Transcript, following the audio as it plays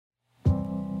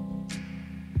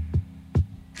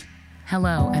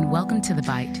Hello, and welcome to The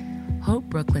Bite, Hope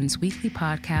Brooklyn's weekly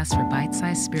podcast for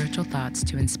bite-sized spiritual thoughts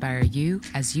to inspire you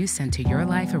as you center your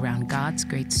life around God's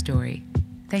great story.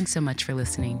 Thanks so much for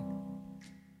listening.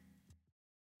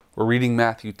 We're reading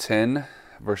Matthew 10,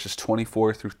 verses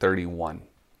 24 through 31.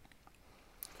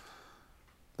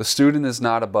 The student is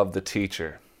not above the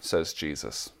teacher, says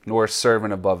Jesus, nor a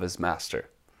servant above his master.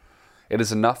 It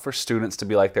is enough for students to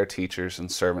be like their teachers and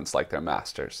servants like their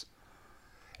masters.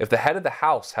 If the head of the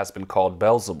house has been called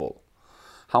Beelzebul,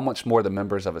 how much more the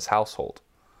members of his household?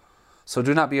 So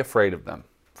do not be afraid of them,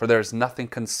 for there is nothing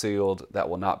concealed that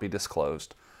will not be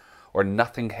disclosed, or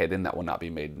nothing hidden that will not be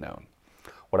made known.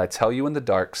 What I tell you in the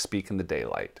dark, speak in the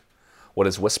daylight. What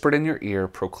is whispered in your ear,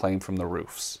 proclaim from the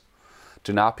roofs.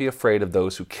 Do not be afraid of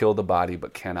those who kill the body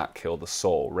but cannot kill the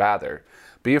soul. Rather,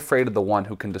 be afraid of the one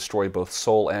who can destroy both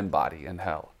soul and body in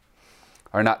hell.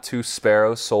 Are not 2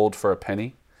 sparrows sold for a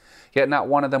penny? Yet not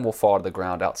one of them will fall to the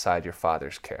ground outside your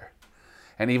Father's care.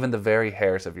 And even the very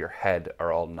hairs of your head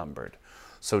are all numbered.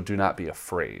 So do not be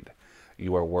afraid.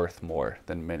 You are worth more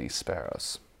than many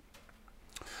sparrows.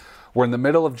 We're in the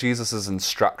middle of Jesus'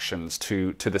 instructions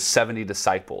to the 70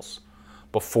 disciples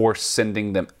before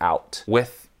sending them out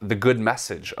with the good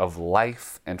message of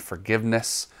life and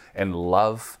forgiveness and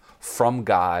love from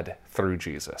God through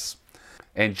Jesus.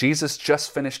 And Jesus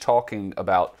just finished talking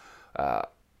about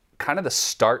kind of the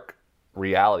stark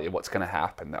reality of what's going to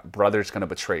happen, that brother's going to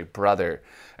betray brother,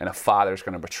 and a father's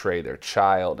going to betray their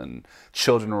child, and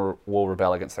children will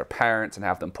rebel against their parents and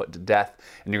have them put to death,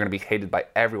 and you're going to be hated by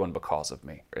everyone because of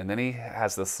me. And then he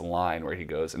has this line where he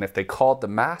goes, and if they called the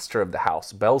master of the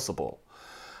house Beelzebul,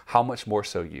 how much more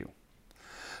so you?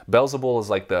 Beelzebul is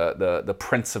like the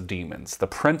prince of demons, the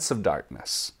prince of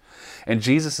darkness. And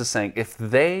Jesus is saying, if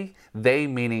they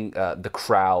meaning the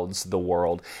crowds, the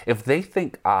world, if they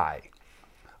think I,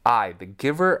 the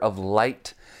giver of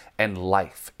light and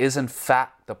life, is in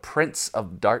fact the prince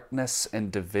of darkness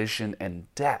and division and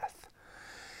death,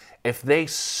 if they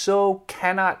so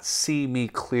cannot see me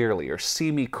clearly or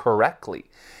see me correctly,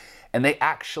 and they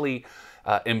actually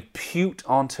impute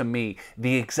onto me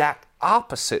the exact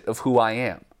opposite of who I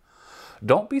am,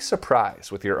 don't be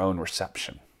surprised with your own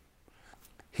reception.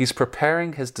 He's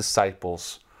preparing his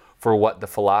disciples for what the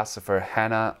philosopher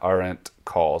Hannah Arendt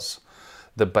calls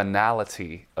the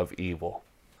banality of evil.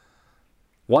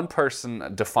 One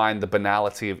person defined the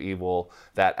banality of evil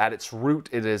that at its root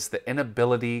it is the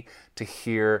inability to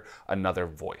hear another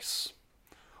voice,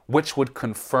 which would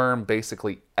confirm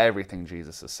basically everything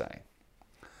Jesus is saying.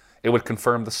 It would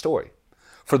confirm the story.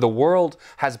 For the world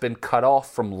has been cut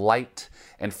off from light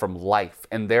and from life,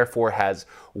 and therefore has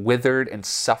withered and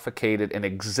suffocated and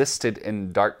existed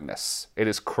in darkness. It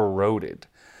is corroded.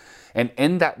 And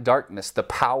in that darkness, the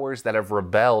powers that have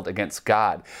rebelled against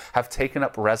God have taken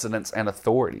up residence and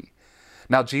authority.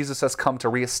 Now Jesus has come to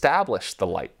reestablish the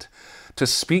light, to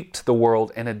speak to the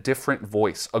world in a different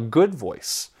voice, a good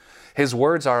voice. His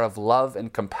words are of love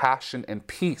and compassion and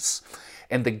peace,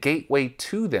 and the gateway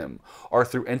to them are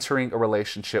through entering a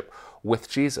relationship with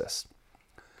Jesus.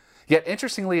 Yet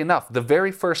interestingly enough, the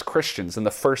very first Christians in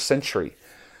the first and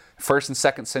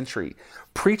second century,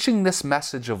 preaching this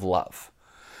message of love,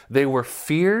 they were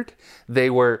feared, they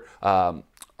were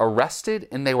arrested,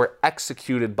 and they were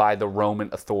executed by the Roman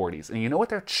authorities. And you know what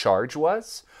their charge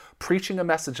was? Preaching a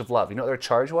message of love. You know what their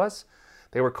charge was?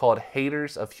 They were called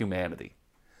haters of humanity.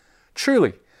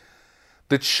 Truly,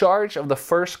 the charge of the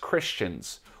first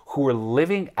Christians who were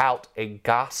living out a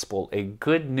gospel, a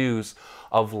good news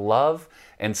of love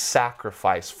and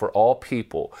sacrifice for all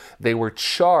people, they were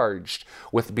charged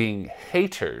with being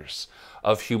haters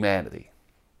of humanity.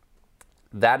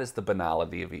 That is the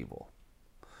banality of evil.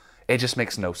 It just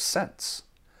makes no sense.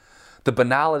 The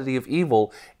banality of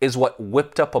evil is what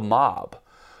whipped up a mob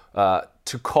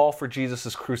to call for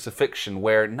Jesus' crucifixion,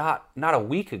 where not a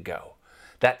week ago,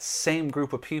 that same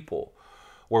group of people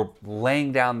were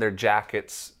laying down their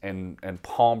jackets and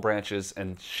palm branches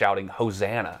and shouting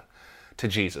Hosanna to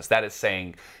Jesus. That is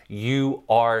saying, you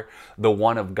are the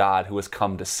one of God who has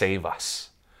come to save us.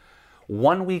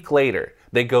 1 week later,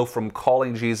 they go from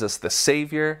calling Jesus the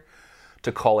Savior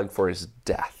to calling for his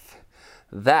death.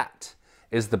 That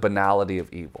is the banality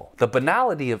of evil. The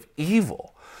banality of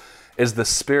evil is the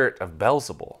spirit of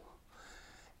Beelzebul,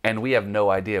 and we have no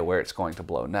idea where it's going to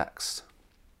blow next.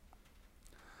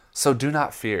 So do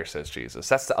not fear, says Jesus.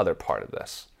 That's the other part of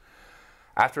this.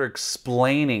 After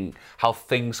explaining how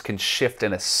things can shift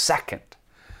in a second,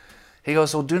 he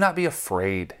goes, well, do not be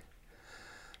afraid.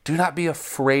 Do not be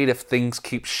afraid if things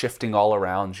keep shifting all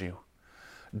around you.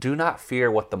 Do not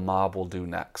fear what the mob will do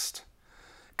next.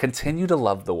 Continue to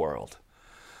love the world,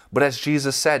 But as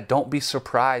Jesus said, don't be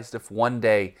surprised if one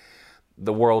day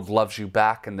the world loves you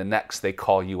back and the next they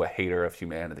call you a hater of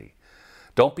humanity.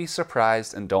 Don't be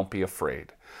surprised and don't be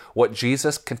afraid. What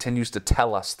Jesus continues to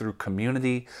tell us through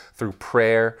community, through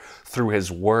prayer, through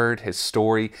his word, his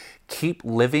story, keep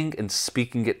living and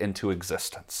speaking it into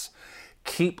existence.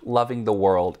 Keep loving the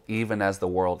world even as the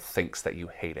world thinks that you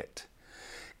hate it.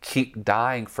 Keep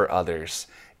dying for others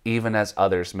even as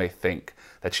others may think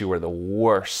that you are the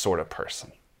worst sort of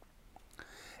person.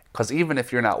 Because even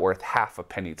if you're not worth half a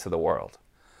penny to the world,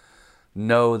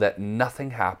 know that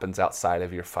nothing happens outside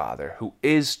of your Father, who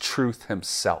is truth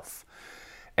himself,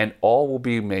 and all will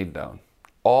be made known.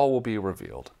 All will be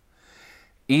revealed.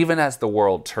 Even as the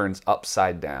world turns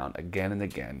upside down again and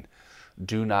again,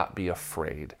 do not be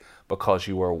afraid, because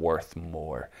you are worth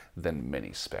more than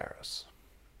many sparrows.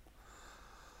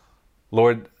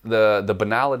 Lord, the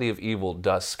banality of evil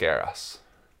does scare us,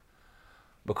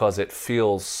 because it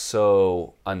feels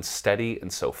so unsteady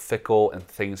and so fickle, and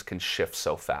things can shift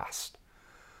so fast.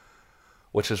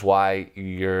 Which is why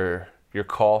your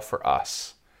call for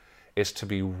us is to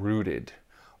be rooted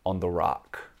on the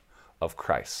rock of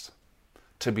Christ.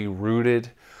 To be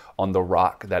rooted on the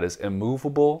rock that is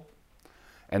immovable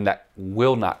and that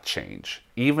will not change.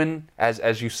 Even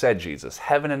as you said, Jesus,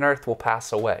 heaven and earth will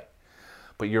pass away,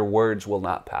 but your words will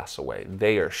not pass away.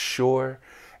 They are sure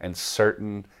and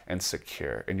certain and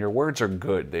secure. And your words are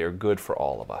good. They are good for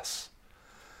all of us.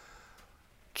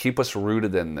 Keep us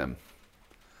rooted in them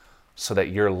so that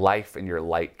your life and your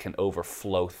light can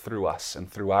overflow through us and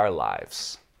through our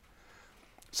lives,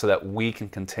 so that we can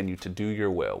continue to do your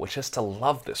will, which is to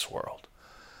love this world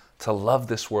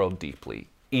deeply,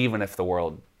 even if the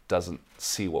world doesn't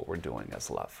see what we're doing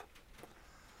as love.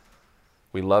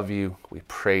 We love you. We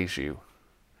praise you.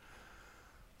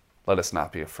 Let us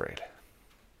not be afraid.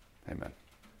 Amen.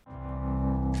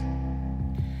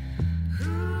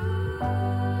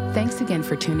 Thanks again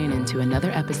for tuning in to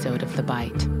another episode of The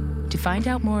Bite. To find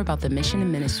out more about the mission and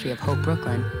ministry of Hope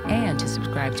Brooklyn and to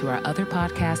subscribe to our other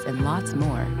podcasts and lots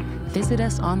more, visit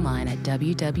us online at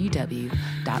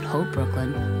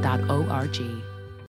www.hopebrooklyn.org.